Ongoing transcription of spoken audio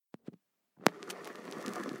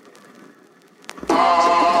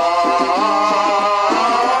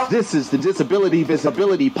This is the Disability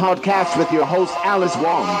Visibility Podcast with your host, Alice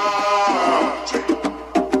Wong.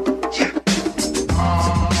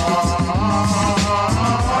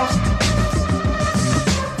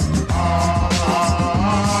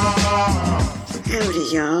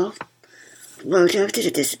 Howdy, y'all. Welcome to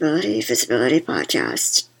the Disability Visibility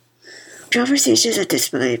Podcast. Conversations on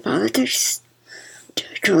disability politics,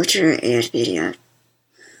 culture, and media.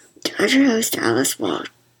 I'm your host, Alice Wong.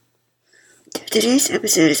 Today's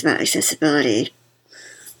episode is about accessibility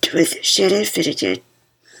with Shannon Finnegan,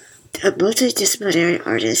 a multidisciplinary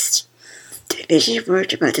artist making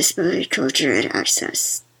work about disability culture and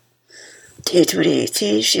access. In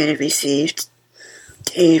 2018, Shannon received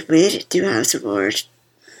a Win Newhouse Award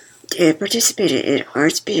and participated in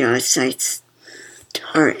Arts Beyond Sight's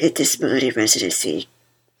Art and Disability Residency.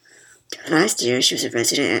 Last year, she was a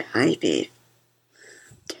resident at IB.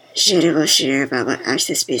 Shannon will share about what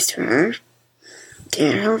access means to her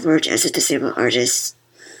and her work as a disabled artist,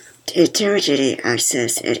 interrogating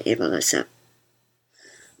access and ableism.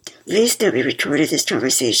 Please note we recorded this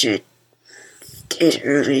conversation in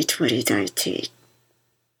early 2019.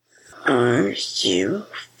 Are you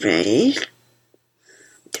ready?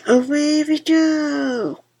 Away we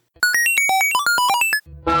go!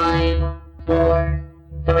 5, 4,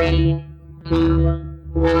 3, 2,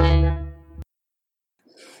 1.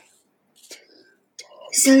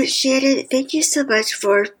 So, Shannon, thank you so much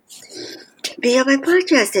for being on my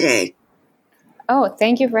podcast today. Oh,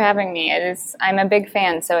 thank you for having me. I'm a big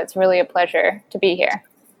fan, so it's really a pleasure to be here.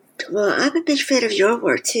 Well, I'm a big fan of your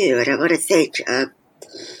work, too, and I want to thank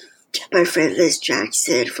my friend Liz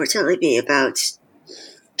Jackson for telling me about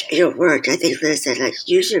your work. I think, Liz, that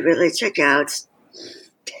you should really check out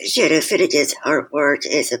Shannon Finnegan's artwork.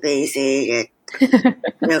 It's amazing, and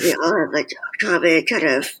we all have common kind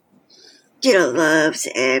of loves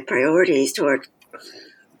and priorities toward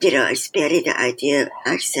expanding the idea of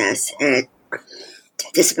access and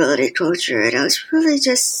disability culture. And I was really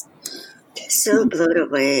just so blown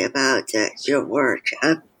away about your work.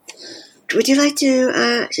 Would you like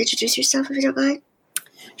to introduce yourself, if you don't mind?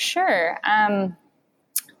 Sure.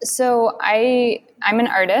 So I'm an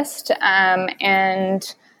artist,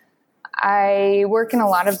 and I work in a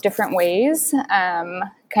lot of different ways, kind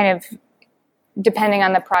of depending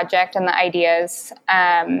on the project and the ideas.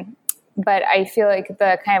 But I feel like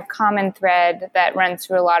the kind of common thread that runs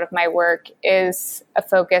through a lot of my work is a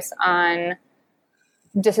focus on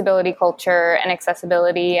disability culture and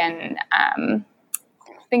accessibility, and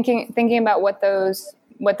thinking about what those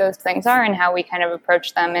things are and how we kind of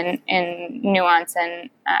approach them in nuance and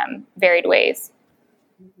varied ways.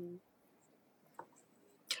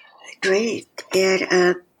 Great.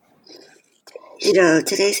 And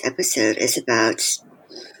today's episode is about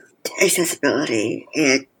accessibility,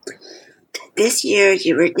 and this year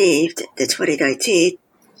you were named the 2019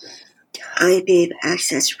 IBEAM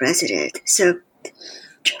Access Resident. So,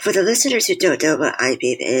 for the listeners who don't know what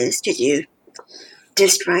IBEAM is, could you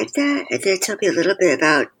describe that and then tell me a little bit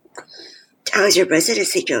about how's your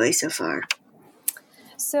residency going so far?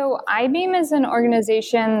 So, IBEAM is an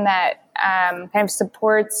organization that kind of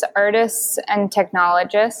supports artists and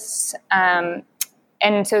technologists.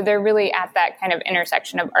 And so they're really at that kind of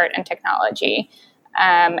intersection of art and technology.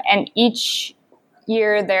 And each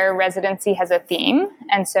year their residency has a theme.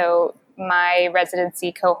 And so my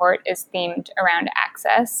residency cohort is themed around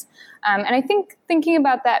access. And I think thinking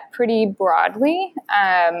about that pretty broadly,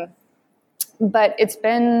 but it's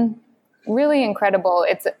been really incredible.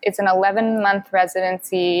 It's an 11-month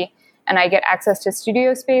residency, and I get access to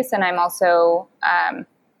studio space, and I'm also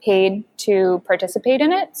paid to participate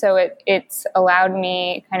in it. So it's allowed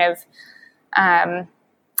me kind of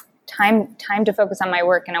time to focus on my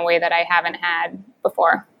work in a way that I haven't had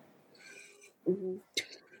before. Mm-hmm.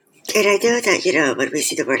 And I know that, when we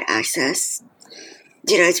see the word access,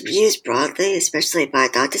 it's used broadly, especially by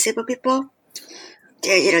non-disabled people.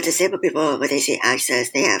 Yeah, disabled people, when they say access,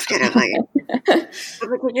 they have kind of a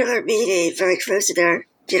particular meaning very close to their,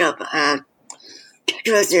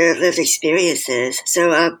 close to their lived experiences.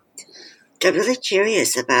 So I'm really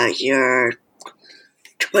curious about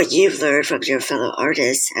what you've learned from your fellow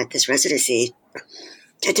artists at this residency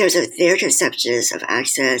in terms of their conceptions of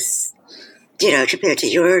access, compared to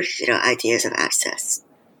your, ideas of access.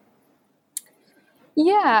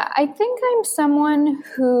 Yeah, I think I'm someone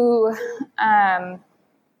who, I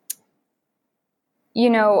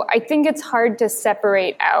think it's hard to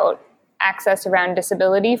separate out access around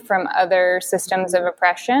disability from other systems of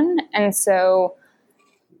oppression. And so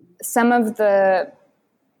some of the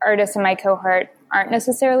artists in my cohort aren't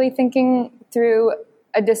necessarily thinking through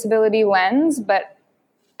a disability lens, but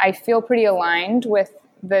I feel pretty aligned with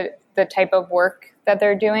the type of work that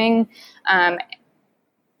they're doing,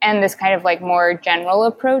 and this kind of like more general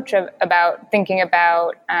approach about thinking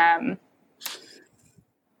about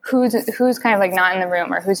who's kind of like not in the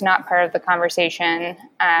room or who's not part of the conversation,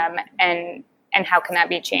 and how can that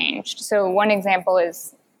be changed. So one example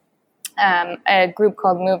is a group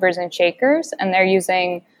called Movers and Shakers, and they're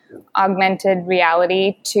using augmented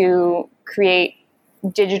reality to create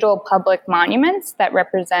digital public monuments that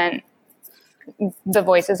represent the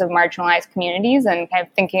voices of marginalized communities, and kind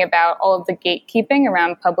of thinking about all of the gatekeeping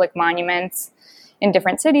around public monuments in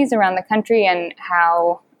different cities around the country, and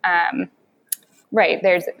how,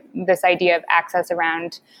 there's this idea of access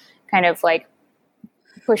around kind of like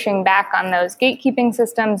pushing back on those gatekeeping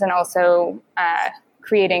systems, and also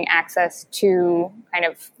creating access to kind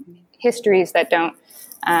of histories that don't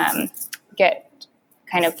get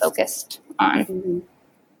kind of focused on. Mm-hmm.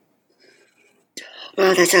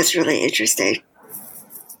 Well, that sounds really interesting.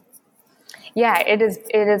 Yeah, it is.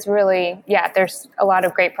 It is really, there's a lot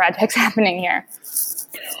of great projects happening here.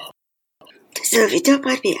 So if you don't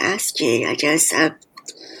mind me asking, I guess, how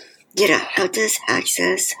does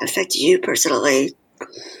access affect you personally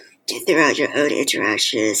throughout your own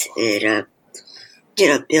interactions in,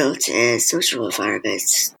 built and social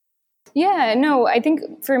environments? Yeah, no, I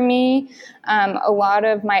think for me, a lot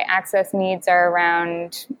of my access needs are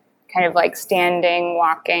around kind of like standing,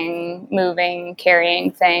 walking, moving, carrying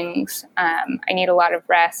things. I need a lot of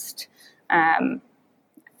rest. I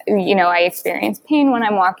experience pain when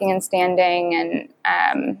I'm walking and standing, and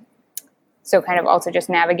so kind of also just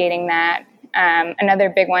navigating that. Another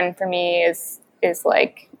big one for me is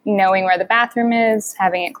like knowing where the bathroom is,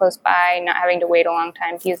 having it close by, not having to wait a long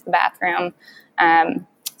time to use the bathroom.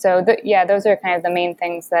 Those are kind of the main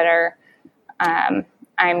things that are I'm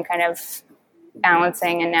kind of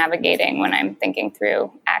balancing and navigating when I'm thinking through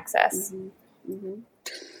access. Mm-hmm. Mm-hmm.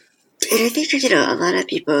 And I think, a lot of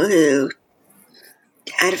people who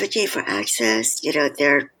advocate for access,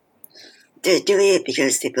 they're doing it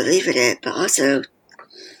because they believe in it, but also,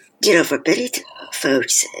 for many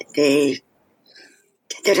folks, they're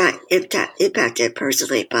not impacted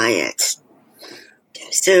personally by it.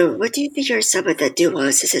 So what do you think are some of the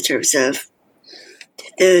nuances in terms of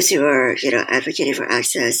those who are, advocating for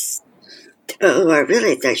access, but who are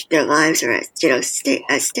really, their lives are at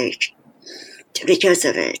stake because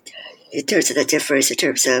of it, in terms of the difference in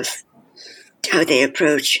terms of how they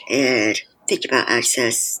approach and think about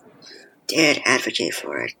access and advocate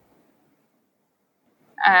for it?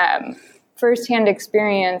 Firsthand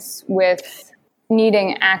experience with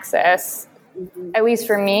needing access, mm-hmm. at least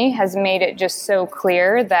for me, has made it just so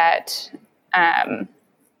clear that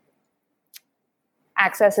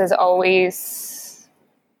access is always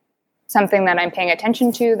something that I'm paying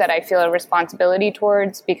attention to, that I feel a responsibility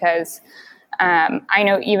towards, because I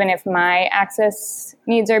know even if my access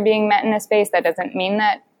needs are being met in a space, that doesn't mean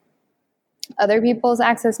that other people's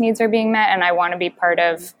access needs are being met, and I want to be part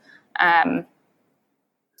of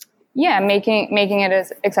making it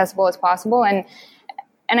as accessible as possible. And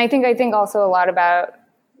I think also a lot about,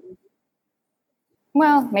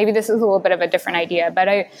 well, maybe this is a little bit of a different idea, but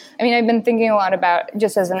I've been thinking a lot about,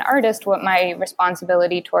 just as an artist, what my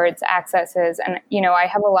responsibility towards access is. And, I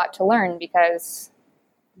have a lot to learn because,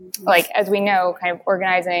 like, as we know, kind of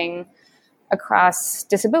organizing across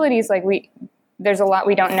disabilities, like there's a lot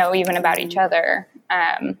we don't know even about each other.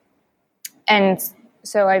 And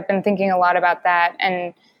so I've been thinking a lot about that,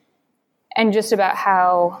 and just about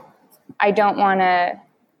how I don't want to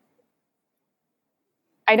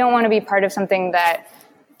be part of something that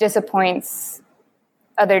disappoints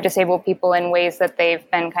other disabled people in ways that they've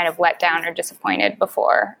been kind of let down or disappointed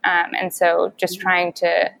before. And so just trying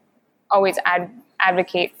to always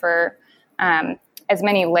advocate for as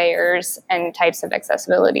many layers and types of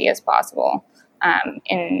accessibility as possible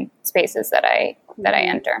in spaces that I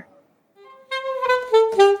enter.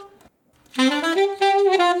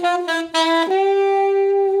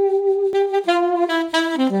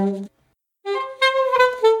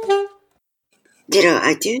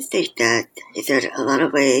 I do think that in a lot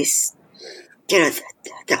of ways,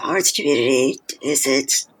 the arts community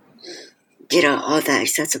isn't, all that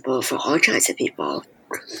accessible for all kinds of people.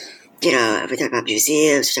 We talk about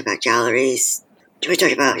museums, we talk about galleries, we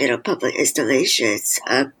talk about, public installations.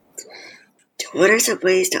 What are some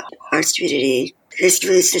ways the arts community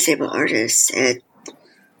includes disabled artists and,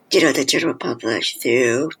 the general public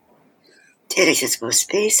through inaccessible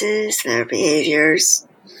spaces, their behaviors,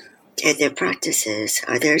 and their practices?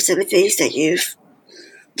 Are there some things that you've,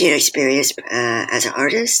 experienced as an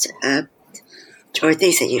artist, or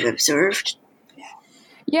things that you've observed?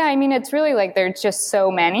 Yeah, I mean, it's really like there's just so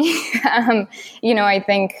many. I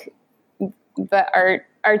think the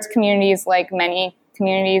arts communities, like many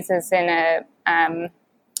communities, is in a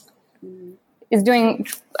is doing,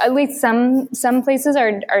 at least some places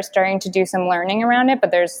are starting to do some learning around it, but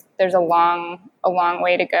there's a long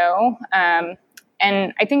way to go.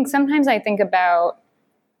 And I think sometimes I think about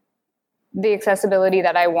the accessibility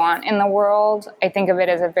that I want in the world. I think of it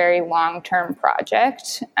as a very long-term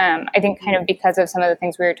project. I think kind of because of some of the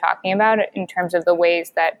things we were talking about in terms of the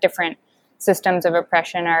ways that different systems of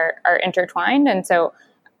oppression are intertwined. And so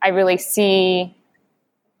I really see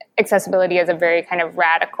accessibility as a very kind of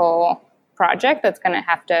radical project that's going to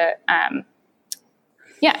have to,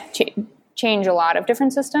 change a lot of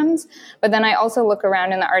different systems. But then I also look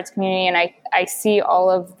around in the arts community and I see all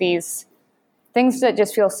of these things that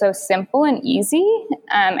just feel so simple and easy.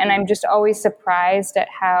 And I'm just always surprised at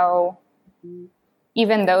how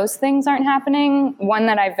even those things aren't happening. One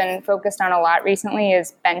that I've been focused on a lot recently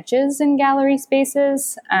is benches in gallery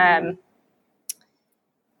spaces.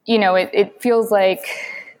 It feels like,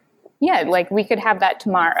 like we could have that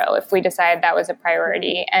tomorrow if we decided that was a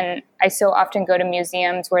priority. And I so often go to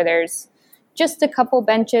museums where there's just a couple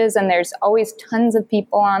benches and there's always tons of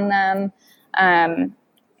people on them.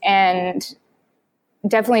 And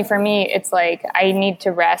definitely for me, it's like I need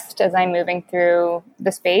to rest as I'm moving through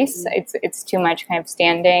the space. It's too much kind of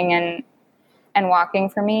standing and walking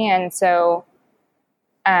for me. And so,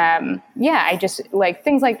 I just like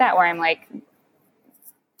things like that where I'm like,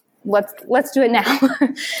 let's do it now.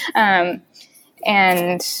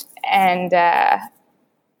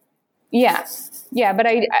 But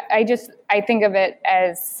I think of it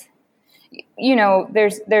as,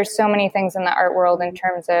 there's so many things in the art world in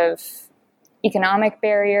terms of economic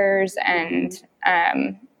barriers and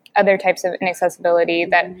other types of inaccessibility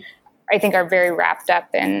that I think are very wrapped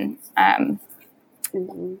up in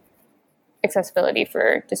accessibility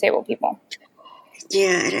for disabled people.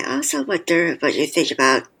 Yeah, and I also wonder what you think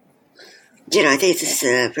about, I think this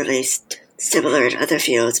is really similar in other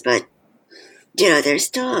fields, but, there's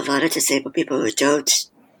still a lot of disabled people who don't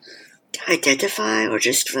identify or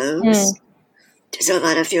disclose. There's a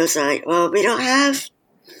lot of fields like, well, we don't have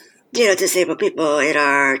disabled people in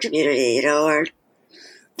our community, or,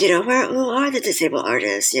 who are the disabled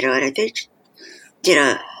artists, and I think,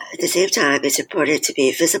 at the same time, it's important to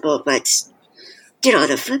be visible, but, on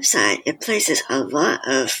the flip side, it places a lot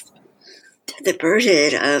of the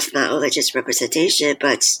burden of not only just representation,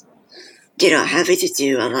 but, having to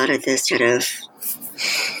do a lot of this kind of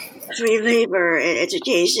free labor and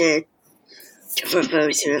education for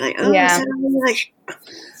folks who are like, oh, so like,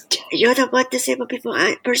 you're the one disabled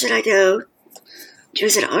person I know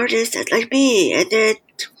who's an artist like me, and then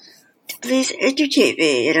please educate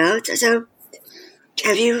me, So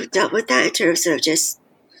have you dealt with that in terms of just,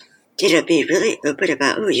 be really open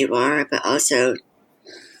about who you are, but also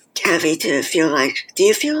having to feel like, do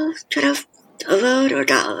you feel kind of alone or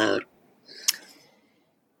not alone?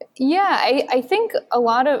 Yeah, I think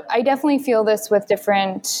I definitely feel this with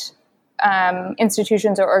different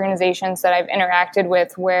institutions or organizations that I've interacted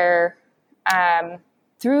with where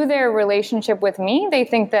through their relationship with me, they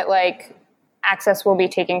think that like access will be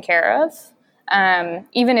taken care of,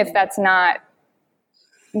 even if that's not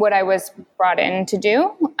what I was brought in to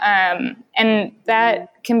do. And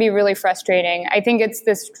that can be really frustrating. I think it's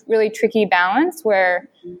this really tricky balance where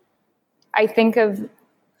I think of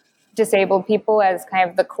disabled people as kind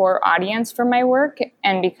of the core audience for my work.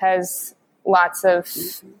 And because lots of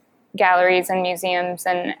galleries and museums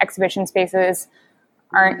and exhibition spaces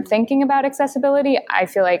aren't thinking about accessibility, I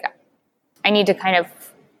feel like I need to kind of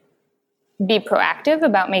be proactive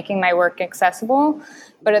about making my work accessible.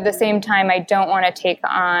 But at the same time, I don't want to take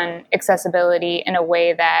on accessibility in a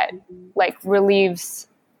way that like relieves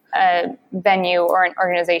a venue or an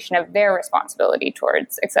organization of their responsibility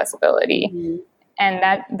towards accessibility. And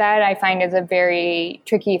that I find is a very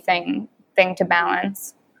tricky thing to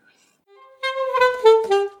balance.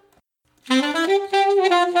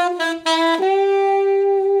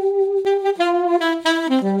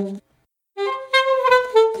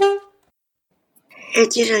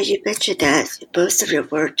 And you mentioned that most of your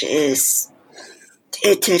work is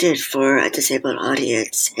intended for a disabled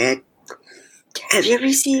audience. And have you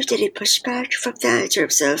received any pushback from that in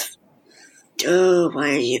terms of, why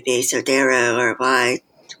are you being so narrow, or why,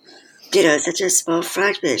 such a small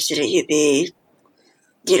fragment? Shouldn't you be,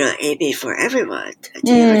 aiming for everyone?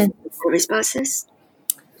 Do you have responses?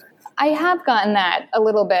 I have gotten that a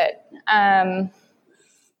little bit. I'm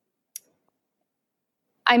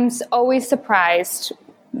always surprised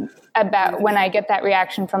about when I get that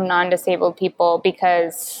reaction from non-disabled people,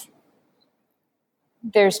 because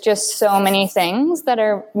there's just so many things that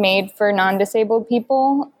are made for non-disabled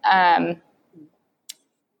people. And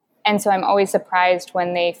so I'm always surprised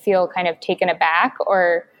when they feel kind of taken aback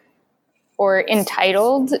or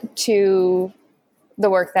entitled to the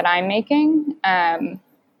work that I'm making. But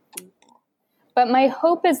my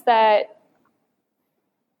hope is that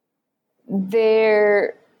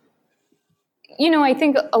I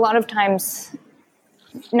think a lot of times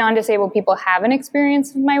non-disabled people have an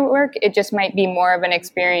experience of my work. It just might be more of an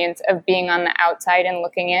experience of being on the outside and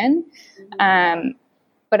looking in.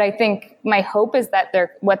 But I think my hope is that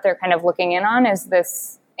what they're kind of looking in on is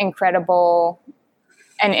this incredible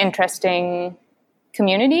and interesting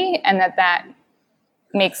community, and that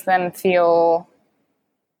makes them feel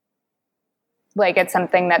like it's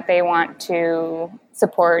something that they want to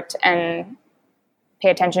support and pay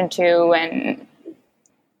attention to. And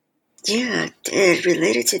yeah, and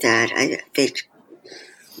related to that, I think,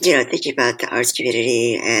 thinking about the arts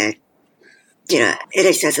community and,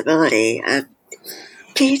 inaccessibility,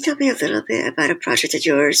 can you tell me a little bit about a project of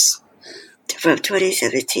yours from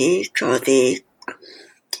 2017 called the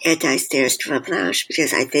Anti-Stairs Club Lounge?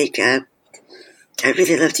 Because I think I'd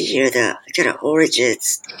really love to hear the kind of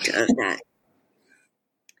origins of that.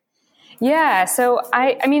 Yeah, so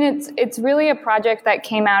I mean, it's really a project that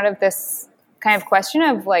came out of this kind of question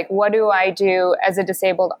of like, what do I do as a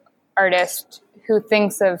disabled artist who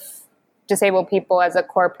thinks of disabled people as a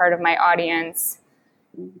core part of my audience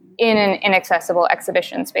in an inaccessible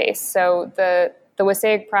exhibition space? So the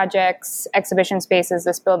Wassaic Project's exhibition space is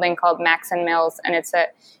this building called Maxon Mills, and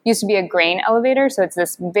used to be a grain elevator, so it's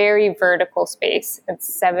this very vertical space.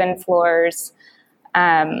 It's 7 floors,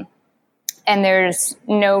 and there's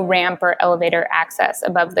no ramp or elevator access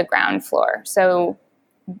above the ground floor. So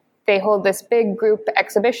they hold this big group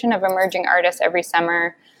exhibition of emerging artists every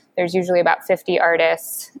summer. There's usually about 50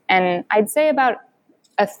 artists, and I'd say about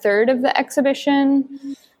a third of the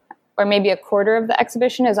exhibition, or maybe a quarter of the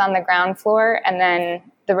exhibition, is on the ground floor, and then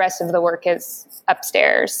the rest of the work is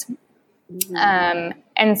upstairs.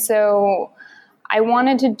 And so I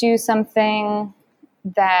wanted to do something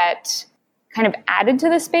that kind of added to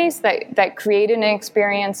the space, that created an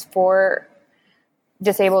experience for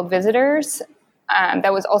disabled visitors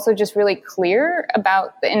that was also just really clear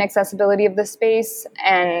about the inaccessibility of the space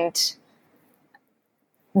and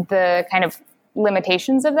the kind of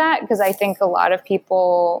limitations of that. Because I think a lot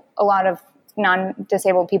of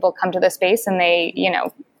non-disabled people come to the space and they,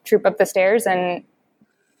 troop up the stairs and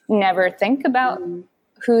never think about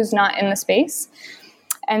who's not in the space.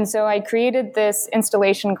 And so I created this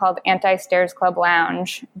installation called Anti-Stairs Club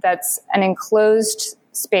Lounge. That's an enclosed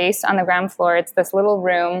space on the ground floor. It's this little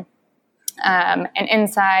room. And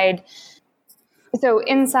inside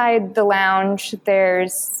the lounge,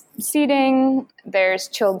 there's seating, there's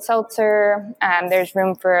chilled seltzer, there's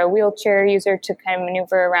room for a wheelchair user to kind of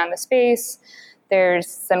maneuver around the space. There's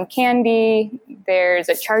some candy, there's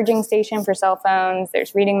a charging station for cell phones,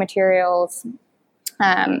 there's reading materials.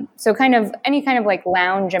 So kind of any kind of like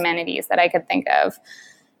lounge amenities that I could think of.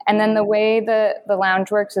 And then the way the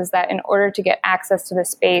lounge works is that in order to get access to the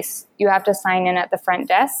space, you have to sign in at the front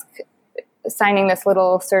desk, signing this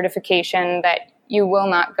little certification that you will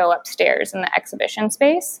not go upstairs in the exhibition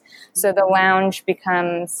space. So the lounge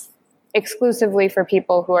becomes exclusively for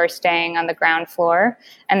people who are staying on the ground floor.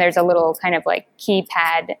 And there's a little kind of like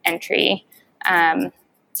keypad entry. And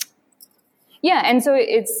so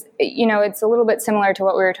it's a little bit similar to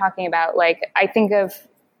what we were talking about. Like, I think of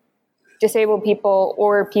disabled people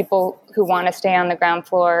or people who want to stay on the ground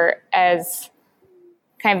floor as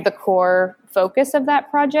kind of the core focus of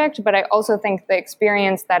that project. But I also think the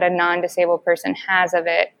experience that a non-disabled person has of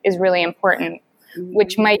it is really important,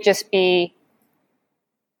 which might just be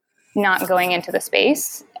not going into the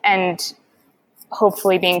space and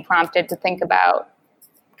hopefully being prompted to think about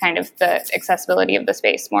kind of the accessibility of the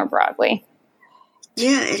space more broadly.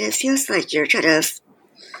 Yeah, and it feels like you're kind of,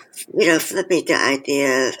 flipping the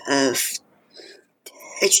idea of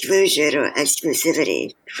exclusion or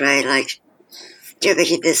exclusivity, right? Like, you're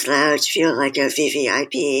making this lounge feel like a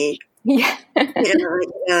VVIP. Yeah.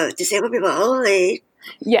 Disabled people only.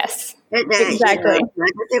 Yes, And then, exactly.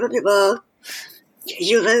 disabled people,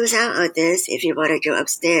 you lose out on this if you want to go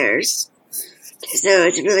upstairs. So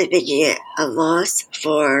it's really making it a loss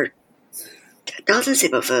for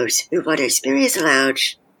non-disabled folks who want to experience a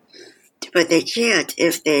lounge, but they can't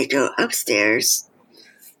if they go upstairs,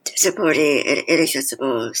 supporting an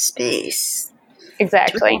inaccessible space.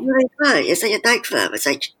 Exactly. It's really fun. It's like a nightclub. It's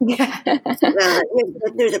like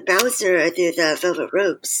through the bouncer and through the velvet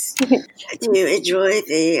ropes to enjoy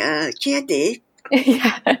the candy.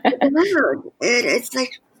 Yeah. And it's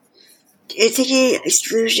like It's an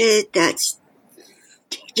exclusion that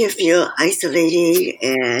can feel isolating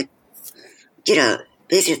and,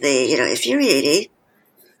 basically, infuriating.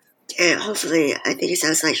 And hopefully, I think it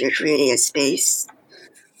sounds like you're creating a space,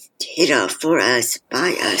 for us,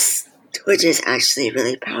 by us, which is actually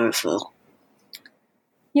really powerful.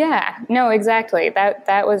 Yeah, no, exactly.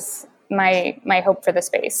 That was my hope for the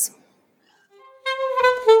space.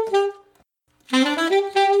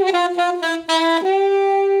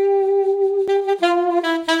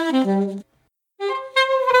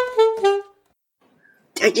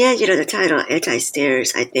 Again, the title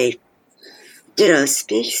Anti-Stairs, I think,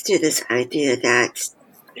 speaks to this idea that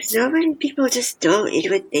so many people just don't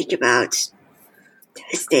even think about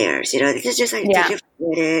stairs. They just like take it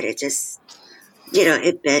for granted. It just,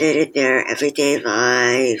 embedded in their everyday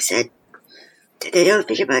lives, and they don't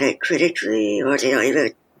think about it critically, or they don't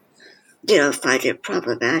even, find it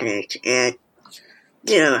problematic. And,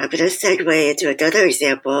 I'm going to segue into another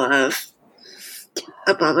example of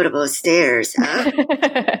abominable stairs. You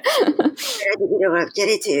know what I'm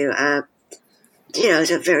getting to.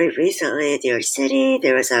 So very recently in New York City,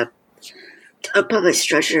 there was a public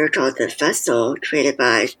structure called the Vessel, created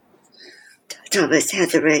by Thomas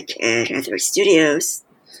Heatherwick and Heatherwick Studios,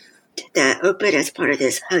 that opened as part of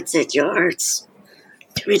this Hudson Yards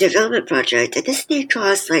redevelopment project. And this thing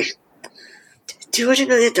cost like $200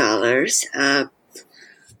 million.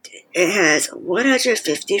 It has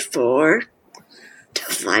 154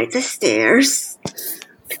 flights of stairs,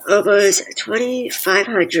 almost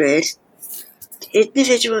 2,500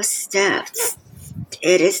 individual steps.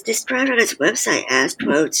 It is described on its website as,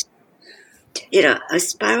 quote, a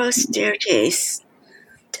spiral staircase,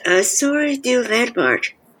 a soaring new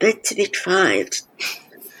landmark meant to be climbed.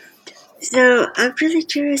 So I'm really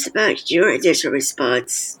curious about your initial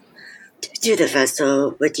response to the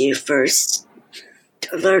Vessel when you first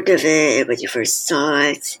learned of it and when you first saw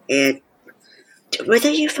it, and whether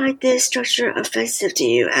you find this structure offensive to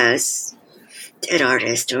you as an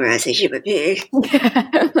artist or as a human being.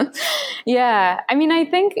 Yeah. I mean, I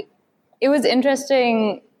think it was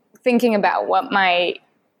interesting thinking about what my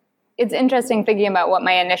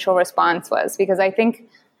initial response was, because I think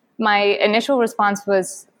my initial response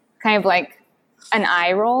was kind of like an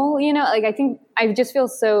eye roll, like I think I just feel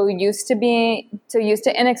so used to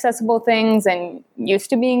inaccessible things and used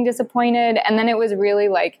to being disappointed. And then it was really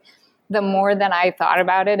like, the more that I thought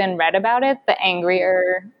about it and read about it, the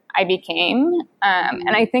angrier I became. And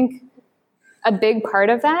I think a big part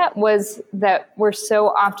of that was that we're so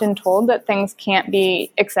often told that things can't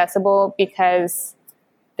be accessible because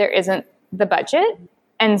there isn't the budget.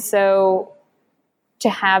 And so to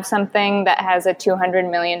have something that has a $200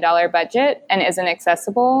 million budget and isn't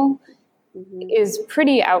accessible is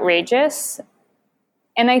pretty outrageous.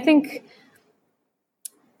 And I think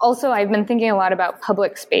also I've been thinking a lot about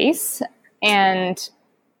public space, and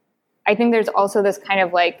I think there's also this kind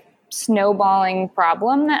of like snowballing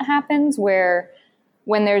problem that happens where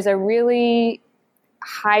when there's a really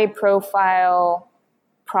high profile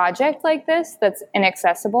project like this that's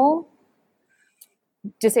inaccessible,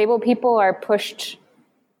 disabled people are pushed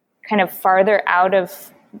kind of farther out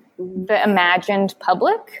of the imagined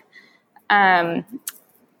public. And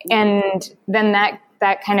then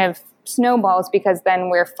that kind of snowballs because then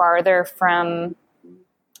we're farther from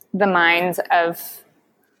the minds of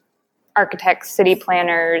architects, city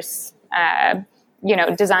planners,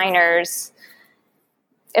 designers,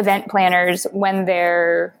 event planners when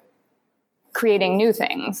they're creating new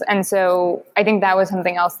things. And so I think that was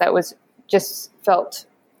something else that was just felt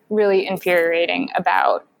really infuriating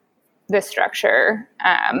about this structure,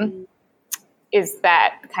 is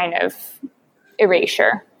that kind of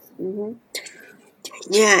erasure. Mm-hmm.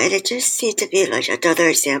 Yeah, and it just seemed to be like another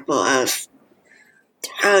example of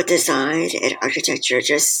how design and architecture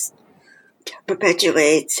just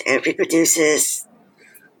perpetuates and reproduces,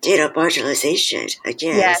 marginalization.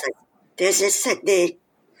 Again, It's like there's just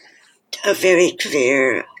a very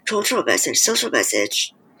clear cultural message, social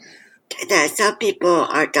message that some people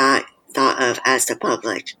are not thought of as the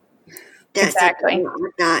public. That exactly. Some people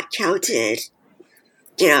are not counted,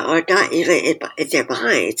 or not even in their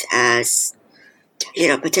minds as,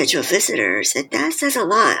 potential visitors. And that says a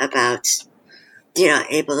lot about,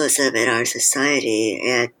 ableism in our society.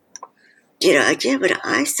 And, again, when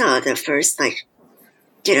I saw the first,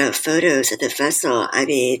 photos of the Vessel, I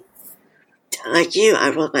mean, like you,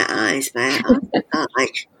 I rolled my eyes, but I also thought,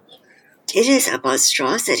 it is a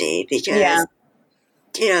monstrosity because,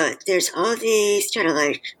 there's all these kind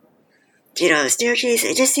of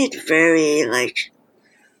staircases. It just seemed very,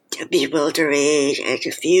 bewildering and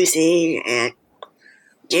confusing and,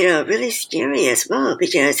 really scary as well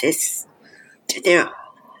because it's there,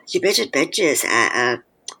 you mentioned benches at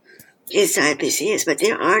inside museums, but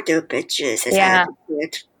there are no benches as I understand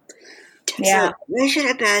it. Yeah. So I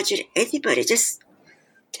should imagine anybody, just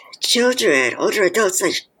children, older adults,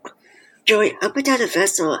 like going up and down the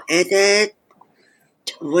vessel, and then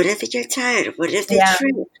what if they get tired? What if they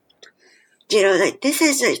trip? Like this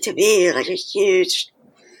is like to me like a huge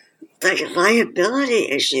like liability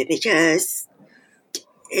issue because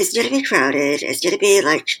it's gonna be crowded. It's gonna be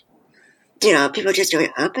like people just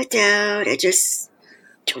going up and down, and just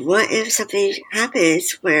what if something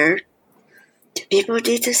happens where people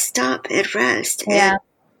need to stop and rest? Yeah.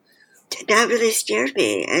 And that really scared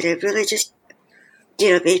me, and it really just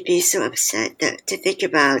made me so upset to think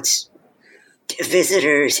about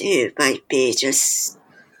visitors who might be just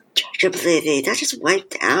completely not just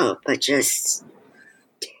wiped out, but just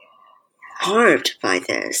harmed by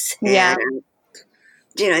this. Yeah. And,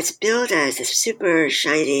 it's billed as a super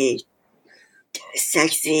shiny,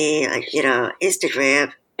 sexy, like,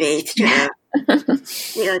 Instagram bait, thing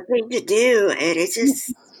to do. And it's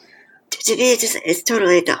just, to me, it's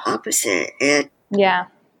totally the opposite. And,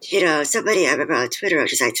 somebody I remember on Twitter, I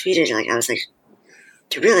tweeted, I was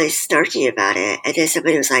really snarky about it. And then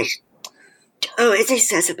somebody was like, oh, it's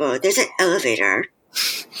accessible. There's an elevator.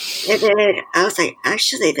 And then I was like,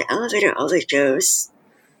 actually, the elevator only goes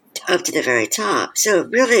up to the very top. So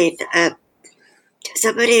really,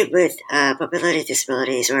 somebody with mobility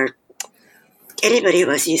disabilities or anybody who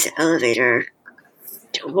wants to use the elevator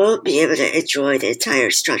won't be able to enjoy the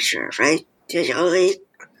entire structure, right? You only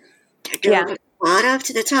go from the bottom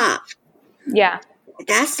to the top. Yeah.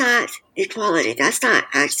 That's not equality. That's not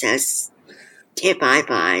access in my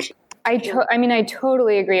mind. I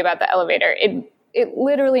totally agree about the elevator. It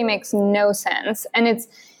literally makes no sense. And it's,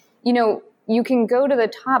 you can go to the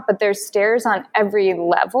top, but there's stairs on every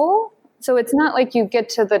level. So it's not like you get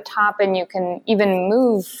to the top and you can even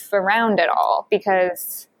move around at all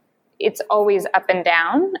because it's always up and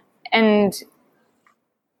down. And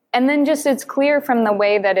then just it's clear from the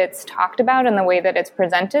way that it's talked about and the way that it's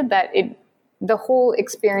presented that the whole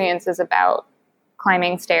experience is about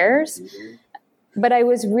climbing stairs. Mm-hmm. But I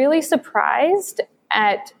was really surprised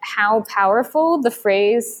at how powerful the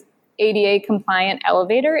phrase ADA compliant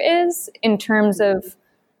elevator is in terms of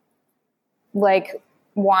like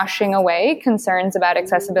washing away concerns about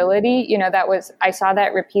accessibility. I saw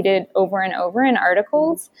that repeated over and over in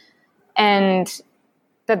articles, and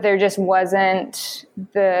that there just wasn't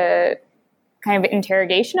the kind of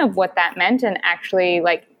interrogation of what that meant and actually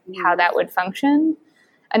like how that would function.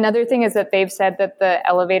 Another thing is that they've said that the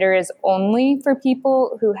elevator is only for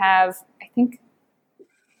people who have, I think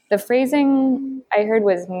the phrasing I heard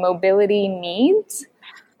was mobility needs,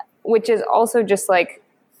 which is also just like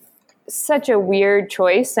such a weird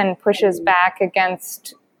choice and pushes back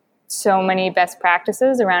against so many best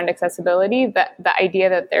practices around accessibility. The idea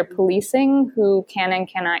that they're policing who can and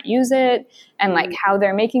cannot use it and like how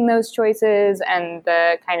they're making those choices and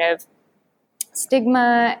the kind of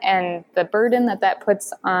stigma and the burden that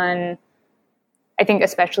puts on, I think,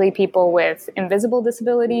 especially people with invisible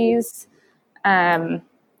disabilities.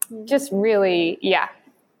 Just really, yeah.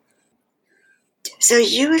 So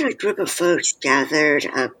you and a group of folks gathered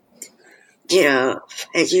up,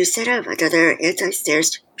 and you set up another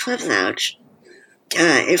anti-stairs club lounge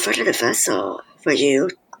in front of the vessel where you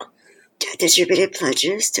distributed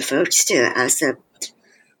pledges to folks to ask them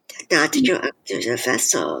not to go up to the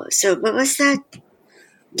vessel. So what was that?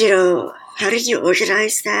 How did you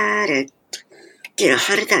organize that? And,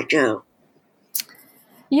 how did that go?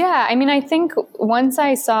 Yeah, I think once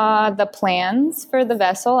I saw the plans for the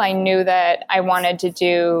vessel, I knew that I wanted to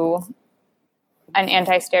do an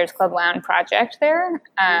anti-stairs club lounge project there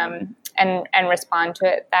and respond to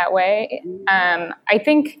it that way. I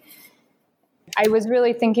think I was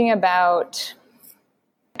really thinking about,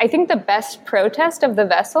 I think the best protest of the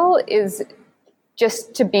vessel is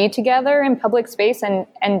just to be together in public space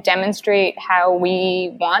and demonstrate how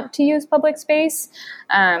we want to use public space.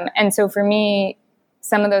 And so for me,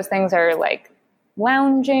 some of those things are like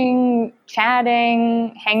lounging,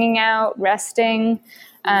 chatting, hanging out, resting.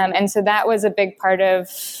 And so that was a big part of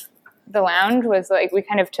the lounge, was like we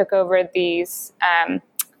kind of took over these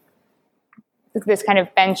this kind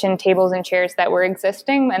of bench and tables and chairs that were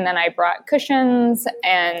existing. And then I brought cushions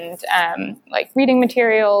and like reading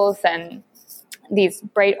materials and these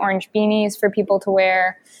bright orange beanies for people to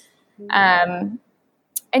wear. And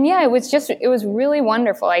yeah, it was really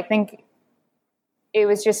wonderful. I think it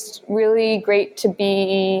was just really great to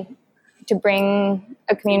bring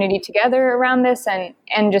a community together around this and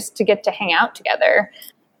just to get to hang out together.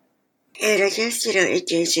 And I guess,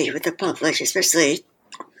 engaging with the public, especially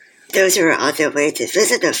those who are on their way to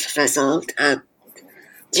visit the vessel,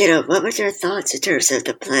 what were their thoughts in terms of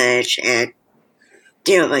the pledge and,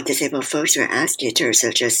 what disabled folks were asking in terms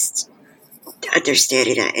of just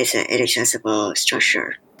understanding that it's an inaccessible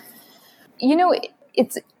structure?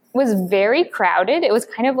 It was very crowded. It was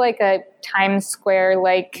kind of like a Times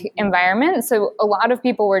Square-like environment. So a lot of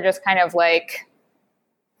people were just kind of like,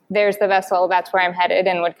 there's the vessel, that's where I'm headed,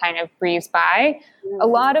 and would kind of breeze by. A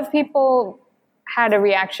lot of people had a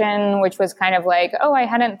reaction, which was kind of like, oh, I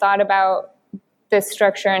hadn't thought about this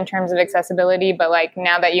structure in terms of accessibility, but like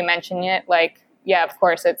now that you mention it, like, yeah, of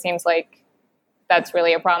course, it seems like that's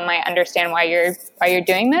really a problem. I understand why you're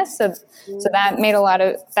doing this. So that made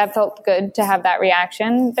that felt good to have that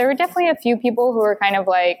reaction. There were definitely a few people who were kind of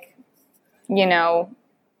like, a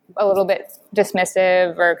little bit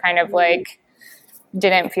dismissive or kind of like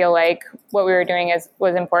didn't feel like what we were doing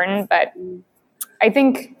was important. But I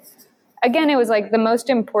think, again, it was like the most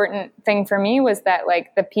important thing for me was that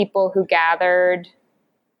like the people who gathered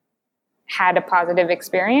had a positive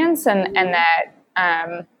experience and that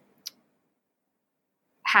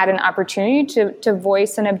had an opportunity to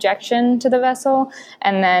voice an objection to the vessel.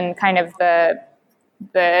 And then kind of the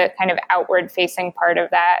kind of outward facing part of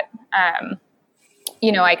that, I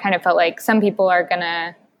kind of felt like some people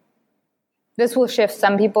this will shift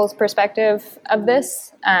some people's perspective of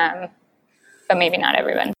this, but maybe not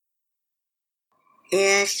everyone.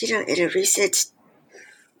 And, in a recent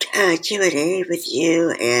Q&A with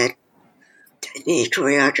you and the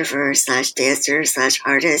choreographer / dancer /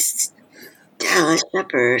 artist, Dallas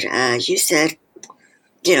Shepard, you said,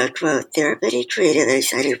 quote, there are many creative and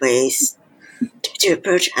exciting ways to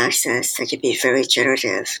approach access that can be very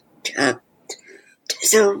generative.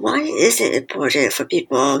 So why is it important for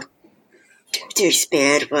people to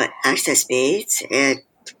expand what access means and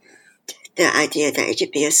the idea that it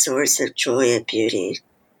can be a source of joy and beauty?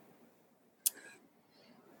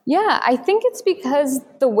 Yeah, I think it's because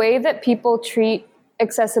the way that people treat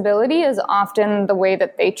accessibility is often the way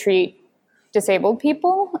that they treat disabled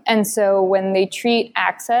people. And so when they treat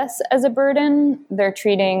access as a burden, they're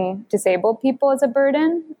treating disabled people as a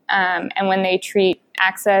burden. And when they treat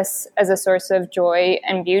access as a source of joy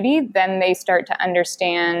and beauty, then they start to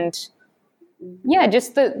understand,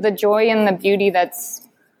 just the joy and the beauty that's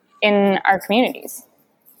in our communities.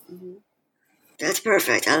 That's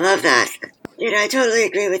perfect. I love that. I totally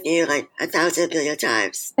agree with you like 1,000 billion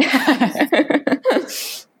times.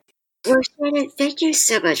 Well, Shannon, thank you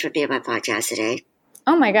so much for being on my podcast today.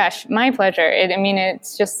 Oh my gosh, my pleasure.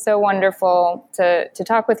 It's just so wonderful to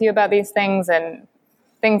talk with you about these things and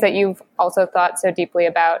things that you've also thought so deeply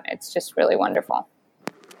about. It's just really wonderful.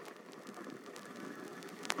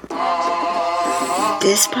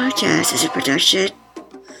 This podcast is a production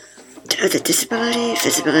of the Disability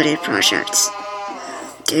Visibility Project,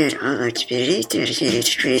 an online community dedicated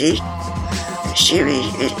to creating, sharing,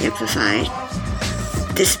 and amplifying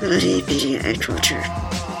disability, media, and culture.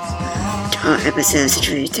 All episodes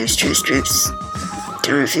including text transcripts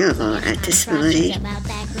are available at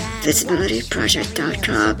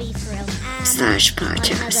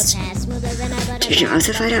disabilityvisibilityproject.com/podcast. You can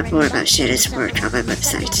also find out more about Shannon's work on my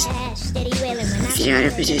website. The audio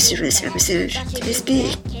producer for this episode is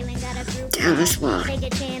me, Dallas Wall.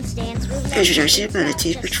 Introduction by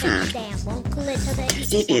Latif McLeod.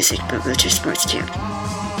 The music by Wilcher Sports Camp.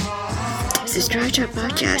 Subscribe to our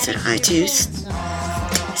podcast on iTunes,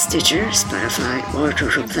 Stitcher, Spotify, or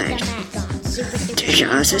Google Play. You can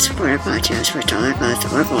also support our podcast for $1 a month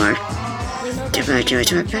or more by going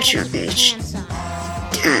to our Patreon page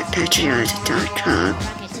at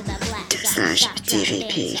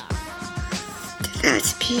patreon.com/DVP.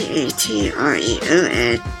 That's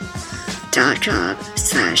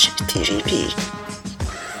patreon.com/DVP.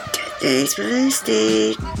 Thanks for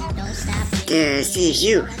listening. See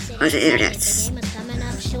you on the internets.